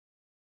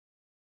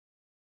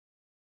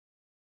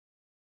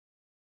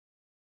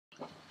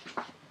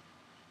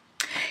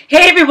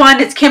Hey everyone,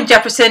 it's Kim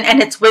Jefferson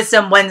and it's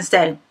Wisdom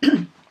Wednesday.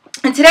 And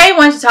today I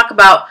wanted to talk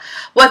about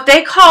what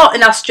they call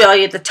in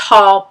Australia the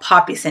tall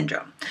poppy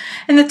syndrome.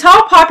 And the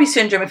tall poppy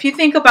syndrome, if you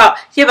think about,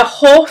 you have a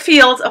whole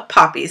field of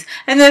poppies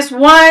and there's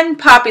one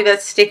poppy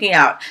that's sticking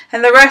out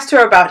and the rest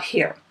are about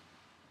here.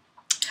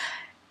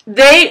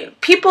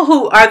 People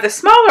who are the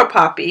smaller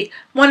poppy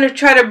want to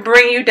try to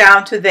bring you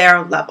down to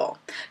their level.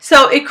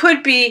 So it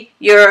could be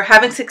you're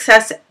having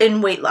success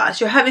in weight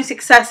loss, you're having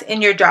success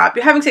in your job,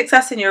 you're having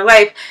success in your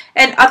life,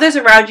 and others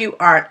around you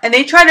aren't. And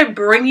they try to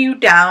bring you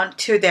down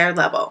to their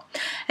level.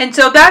 And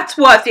so that's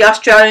what the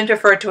Australians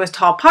refer to as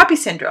tall poppy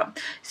syndrome.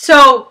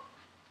 So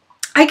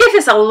I get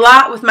this a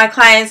lot with my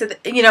clients,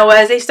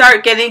 as they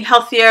start getting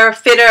healthier,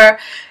 fitter,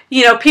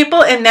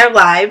 people in their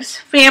lives,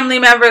 family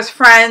members,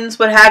 friends,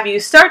 what have you,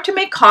 start to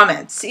make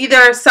comments,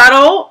 either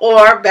subtle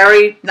or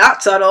very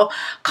not subtle,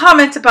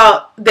 comments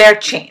about their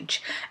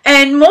change.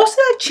 And most of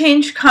that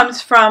change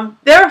comes from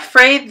they're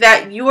afraid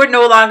that you are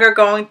no longer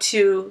going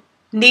to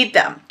need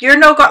them. You're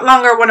no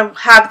longer going to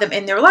have them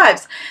in their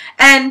lives.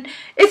 And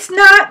it's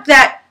not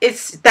that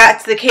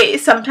that's the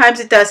case. Sometimes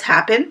it does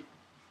happen.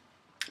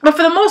 But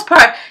for the most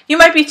part, you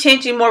might be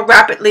changing more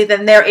rapidly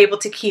than they're able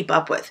to keep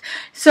up with.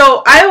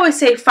 So I always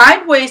say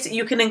find ways that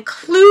you can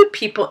include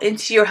people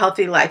into your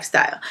healthy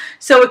lifestyle.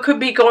 So it could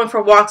be going for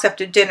walks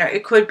after dinner.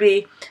 It could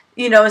be,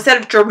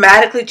 instead of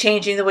dramatically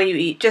changing the way you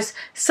eat, just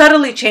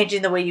subtly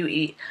changing the way you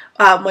eat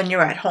when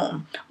you're at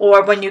home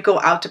or when you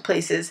go out to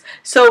places.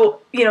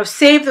 So,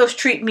 save those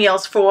treat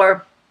meals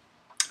for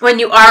when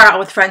you are out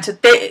with friends,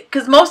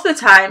 because most of the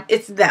time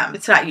it's them,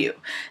 it's not you.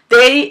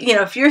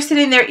 If you're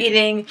sitting there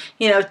eating,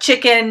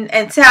 chicken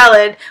and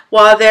salad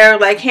while they're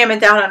like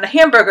hamming down on a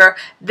hamburger,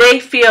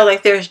 they feel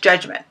like there's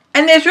judgment.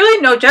 And there's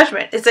really no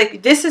judgment. It's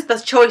like, this is the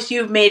choice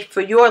you've made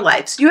for your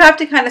life. So you have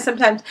to kind of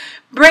sometimes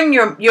bring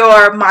your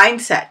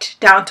mindset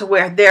down to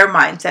where their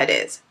mindset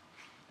is.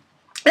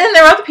 And then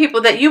there are other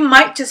people that you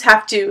might just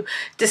have to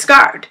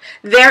discard.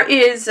 There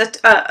is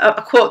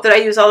a quote that I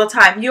use all the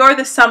time. You are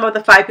the sum of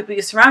the 5 people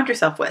you surround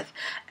yourself with.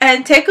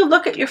 And take a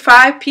look at your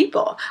 5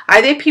 people.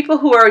 Are they people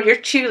who are your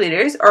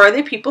cheerleaders, or are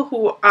they people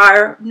who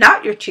are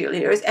not your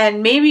cheerleaders?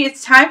 And maybe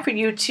it's time for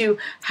you to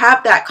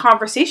have that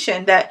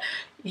conversation that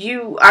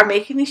you are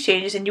making these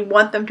changes and you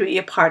want them to be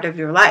a part of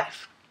your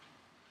life.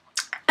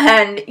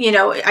 And,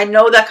 I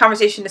know that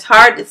conversation is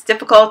hard, it's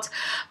difficult,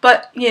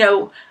 but,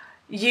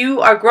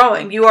 you are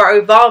growing, you are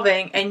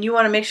evolving, and you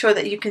want to make sure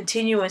that you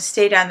continue and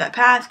stay down that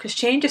path, because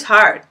change is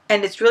hard,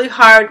 and it's really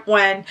hard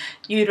when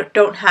you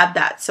don't have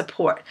that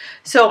support.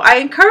 So I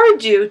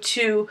encourage you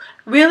to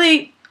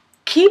really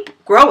keep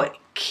growing,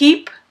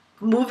 keep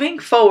moving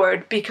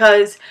forward,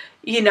 because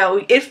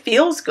it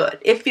feels good.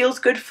 It feels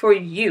good for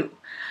you.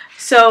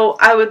 So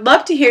I would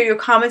love to hear your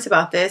comments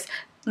about this.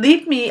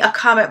 Leave me a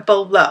comment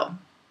below.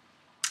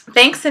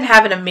 Thanks and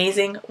have an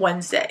amazing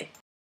Wednesday.